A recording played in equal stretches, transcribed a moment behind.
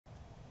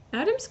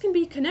Atoms can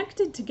be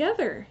connected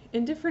together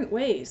in different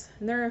ways,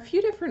 and there are a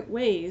few different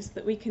ways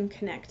that we can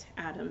connect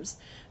atoms.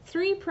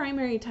 Three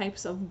primary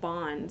types of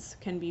bonds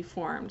can be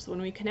formed. So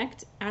when we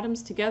connect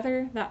atoms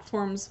together, that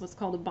forms what's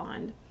called a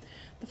bond.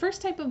 The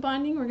first type of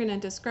bonding we're going to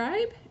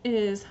describe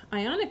is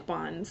ionic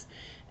bonds,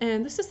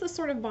 and this is the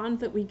sort of bond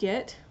that we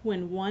get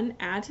when one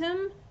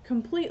atom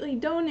completely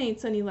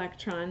donates an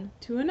electron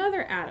to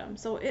another atom.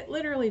 So it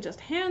literally just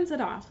hands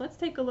it off. Let's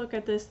take a look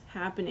at this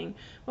happening.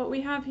 What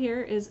we have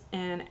here is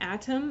an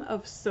atom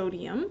of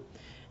sodium,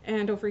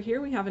 and over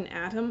here we have an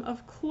atom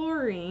of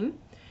chlorine.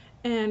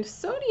 And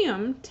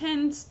sodium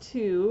tends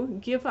to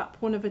give up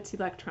one of its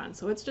electrons.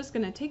 So it's just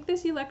going to take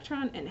this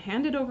electron and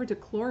hand it over to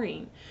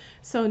chlorine.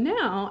 So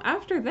now,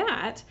 after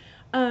that,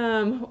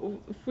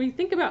 if we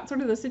think about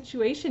sort of the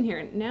situation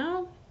here,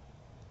 now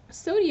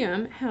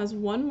sodium has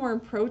one more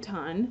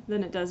proton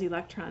than it does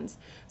electrons.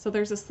 So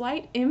there's a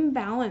slight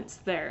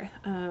imbalance there.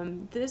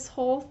 This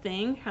whole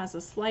thing has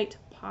a slight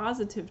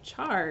positive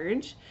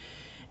charge.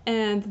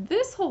 And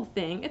this whole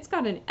thing, it's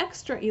got an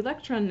extra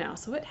electron now,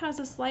 so it has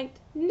a slight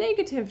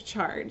negative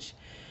charge.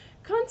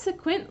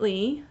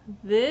 Consequently,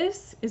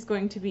 this is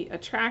going to be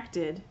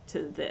attracted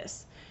to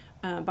this.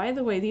 By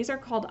the way, these are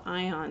called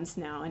ions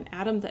now. An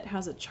atom that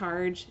has a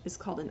charge is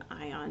called an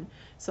ion.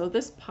 So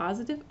this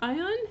positive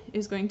ion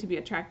is going to be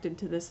attracted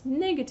to this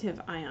negative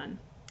ion.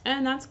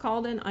 And that's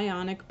called an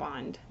ionic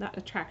bond, that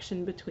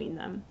attraction between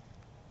them.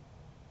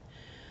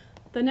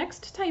 The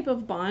next type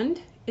of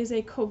bond is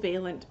a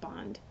covalent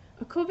bond.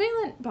 A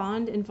covalent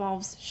bond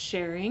involves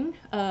sharing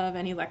of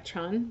an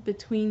electron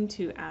between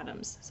two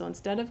atoms. So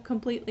instead of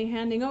completely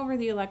handing over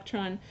the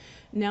electron,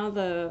 now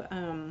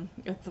the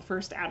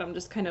first atom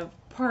just kind of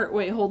part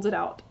way holds it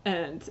out,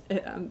 and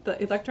the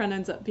electron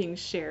ends up being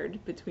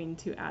shared between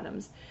two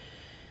atoms.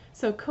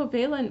 So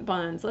covalent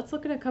bonds, let's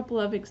look at a couple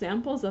of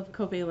examples of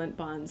covalent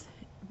bonds.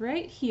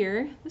 Right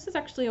here, this is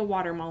actually a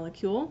water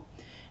molecule.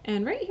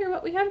 And right here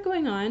what we have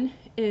going on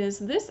is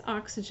this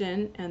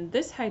oxygen and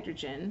this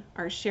hydrogen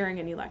are sharing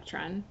an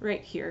electron.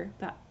 Right here,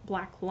 that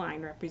black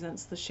line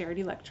represents the shared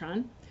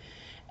electron.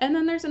 And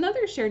then there's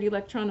another shared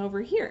electron over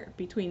here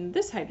between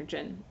this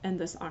hydrogen and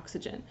this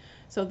oxygen.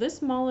 So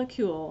this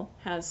molecule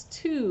has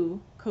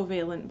two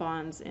covalent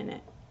bonds in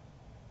it.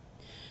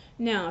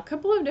 Now, a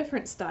couple of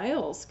different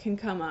styles can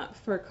come up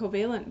for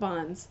covalent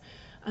bonds.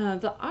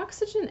 The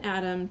oxygen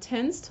atom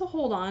tends to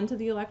hold on to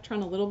the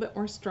electron a little bit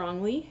more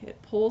strongly.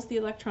 It pulls the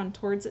electron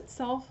towards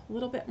itself a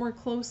little bit more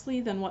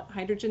closely than what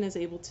hydrogen is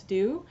able to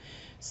do.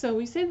 So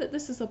we say that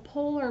this is a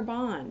polar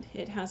bond.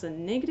 It has a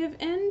negative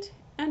end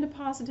and a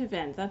positive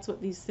end. That's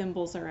what these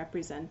symbols are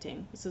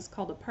representing. This is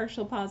called a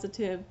partial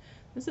positive.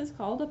 This is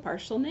called a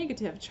partial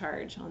negative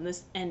charge on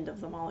this end of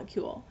the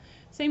molecule.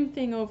 Same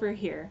thing over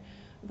here.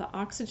 The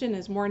oxygen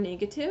is more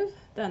negative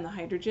than the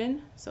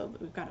hydrogen, so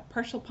we've got a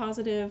partial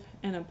positive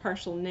and a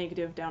partial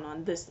negative down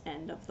on this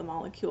end of the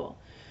molecule.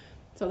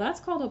 So that's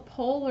called a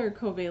polar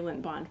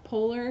covalent bond.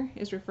 Polar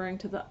is referring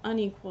to the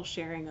unequal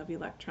sharing of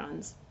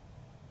electrons.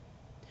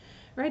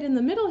 Right in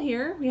the middle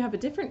here, we have a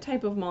different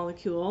type of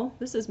molecule.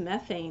 This is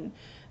methane.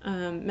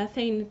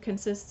 Methane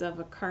consists of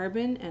a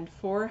carbon and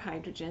 4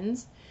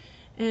 hydrogens.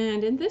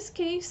 And in this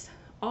case,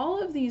 all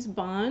of these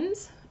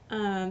bonds,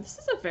 this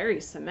is a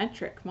very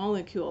symmetric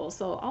molecule,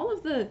 so all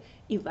of the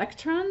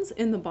electrons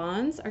in the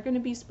bonds are going to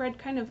be spread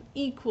kind of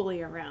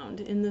equally around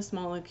in this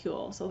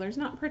molecule. So there's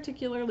not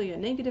particularly a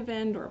negative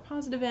end or a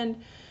positive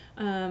end.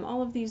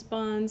 All of these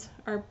bonds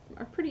are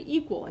pretty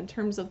equal in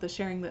terms of the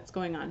sharing that's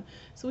going on.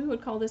 So we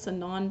would call this a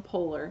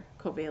nonpolar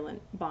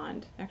covalent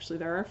bond. Actually,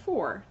 there are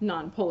 4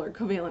 nonpolar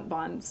covalent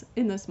bonds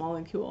in this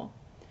molecule.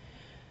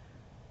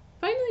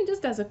 Finally,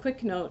 just as a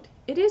quick note,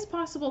 it is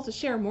possible to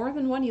share more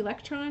than one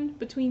electron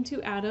between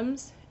two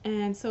atoms,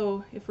 and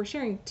so if we're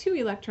sharing 2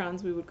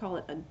 electrons, we would call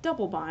it a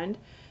double bond.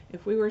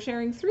 If we were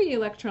sharing 3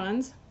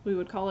 electrons, we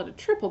would call it a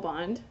triple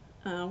bond.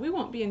 We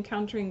won't be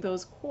encountering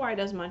those quite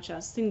as much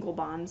as single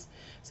bonds,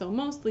 so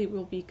mostly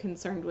we'll be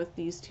concerned with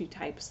these 2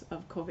 types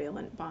of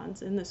covalent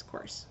bonds in this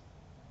course.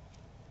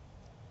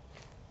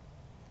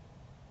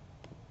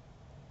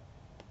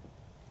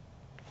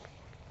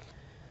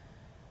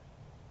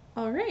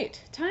 All right,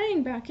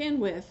 tying back in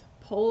with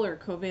polar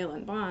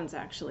covalent bonds,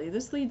 actually,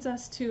 this leads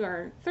us to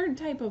our third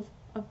type of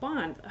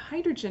bond, a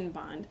hydrogen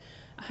bond.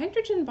 A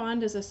hydrogen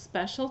bond is a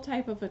special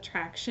type of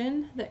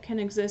attraction that can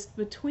exist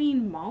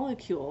between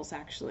molecules,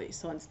 actually.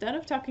 So instead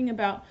of talking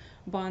about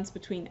bonds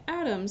between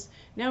atoms,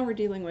 now we're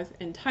dealing with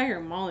entire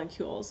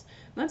molecules.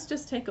 Let's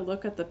just take a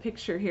look at the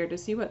picture here to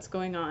see what's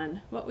going on.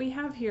 What we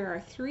have here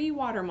are 3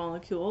 water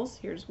molecules.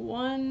 Here's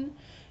 1,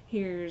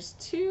 here's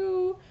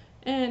 2,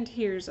 and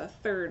here's a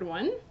third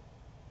one.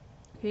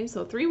 Okay,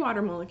 so 3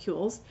 water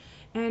molecules.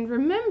 And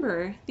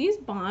remember, these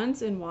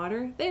bonds in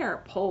water, they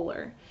are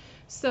polar.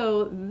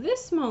 So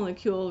this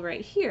molecule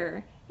right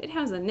here, it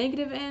has a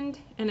negative end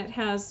and it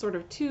has sort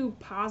of 2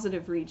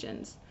 positive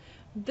regions.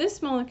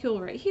 This molecule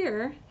right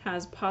here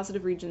has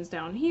positive regions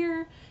down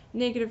here,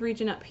 negative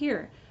region up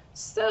here.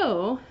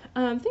 So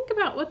think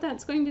about what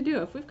that's going to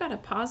do. If we've got a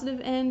positive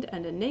end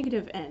and a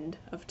negative end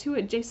of 2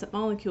 adjacent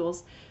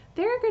molecules,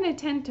 they're going to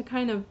tend to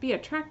kind of be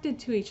attracted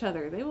to each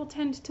other. They will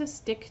tend to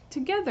stick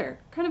together,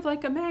 kind of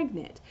like a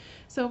magnet.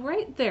 So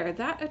right there,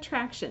 that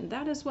attraction,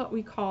 that is what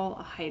we call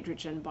a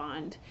hydrogen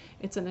bond.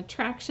 It's an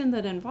attraction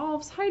that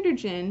involves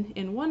hydrogen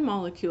in one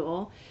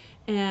molecule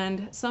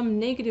and some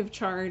negative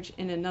charge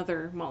in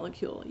another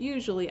molecule,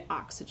 usually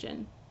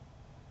oxygen.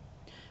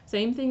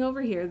 Same thing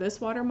over here.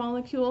 This water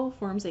molecule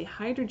forms a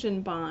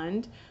hydrogen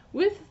bond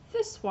with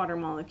this water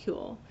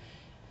molecule.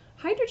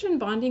 Hydrogen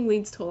bonding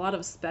leads to a lot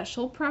of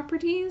special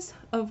properties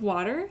of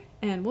water,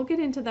 and we'll get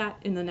into that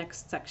in the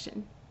next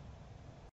section.